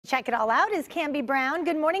check it all out is Cambi Brown.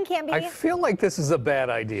 Good morning, Cambi. I feel like this is a bad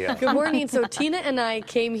idea. Good morning. So Tina and I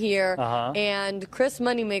came here, and Chris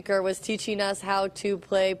Moneymaker was teaching us how to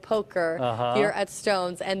play poker here at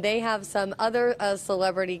Stones, and they have some other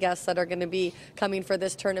celebrity guests that are going to be coming for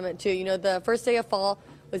this tournament too. You know, the first day of fall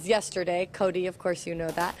was yesterday. Cody, of course, you know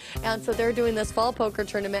that. And so they're doing this fall poker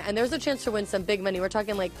tournament, and there's a chance to win some big money. We're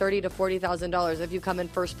talking like $30,000 to $40,000 if you come in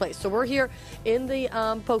first place. So we're here in the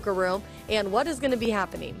poker room, and what is going to be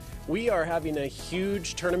happening? We are having a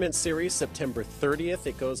huge tournament series September 30th.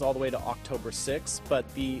 It goes all the way to October 6th, but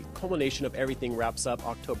the culmination of everything wraps up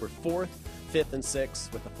October 4th, 5th, and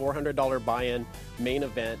 6th with a $400 buy-in main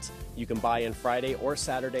event. You can buy in Friday or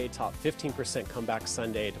Saturday, top 15% comeback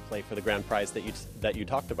Sunday to play for the grand prize that you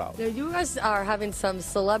talked about. Now, you guys are having some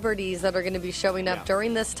celebrities that are going to be showing up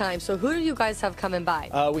during this time. So who do you guys have coming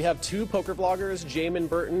by? We have two poker vloggers, Jamin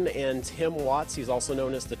Burton and Tim Watts. He's also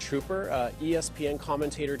known as the Trooper. ESPN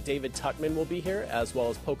commentator David Tuckman will be here, as well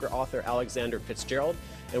as poker author Alexander Fitzgerald.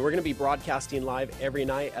 And we're going to be broadcasting live every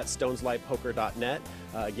night at stoneslivepoker.net,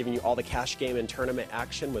 giving you all the cash game and tournament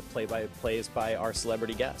action with play-by-plays by our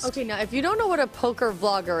celebrity guests. Okay, now if you don't know what a poker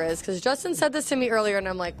vlogger is, because Justin said this to me earlier, and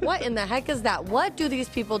I'm like, what in the heck is that? What do these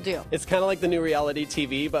people do? It's kind of like the new reality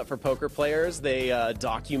TV, but for poker players. They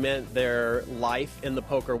document their life in the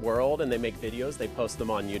poker world, and they make videos. They post them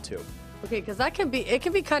on YouTube. Okay, because it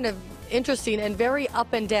can be kind of interesting and very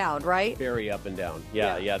up and down, right? Very up and down.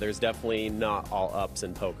 Yeah, there's definitely not all ups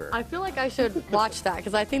in poker. I feel like I should watch that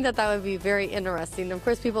because I think that would be very interesting. Of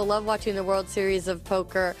course, people love watching the World Series of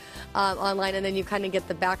Poker online, and then you kind of get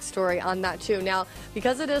the backstory on that too. Now,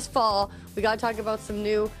 because it is fall, we got to talk about some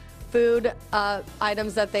new food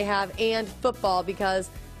items that they have and football,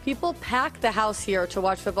 because people pack the house here to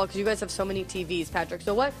watch football because you guys have so many TVs, Patrick.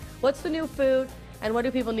 So what's the new food? And what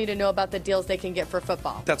do people need to know about the deals they can get for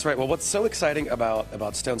football? That's right. Well, what's so exciting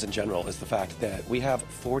about Stones in general is the fact that we have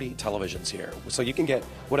 40 televisions here. So you can get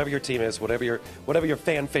whatever your team is, whatever your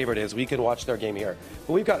fan favorite is, we can watch their game here.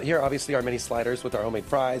 But we've got here, obviously, our mini sliders with our homemade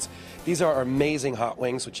fries. These are our amazing hot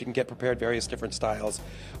wings, which you can get prepared various different styles.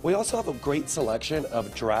 We also have a great selection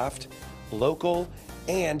of draft, local,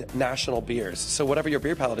 and national beers. So whatever your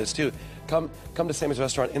beer palate is too, come to Sammy's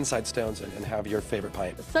restaurant inside Stones and have your favorite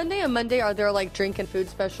pint. Sunday and Monday, are there like drink and food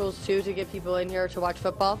specials too to get people in here to watch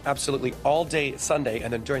football? Absolutely, all day Sunday,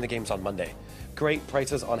 and then during the games on Monday. Great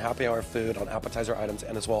prices on happy hour food, on appetizer items,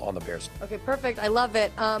 and as well on the beers. Okay, perfect. I love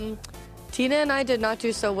it. Tina and I did not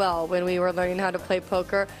do so well when we were learning how to play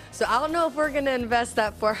poker, so I don't know if we're going to invest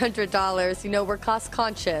that $400. You know, we're cost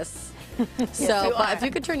conscious. So, but if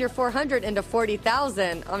you could turn your 400 into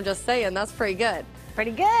 40,000, I'm just saying that's pretty good.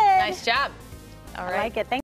 Pretty good. Nice job. All right. I like it. Thank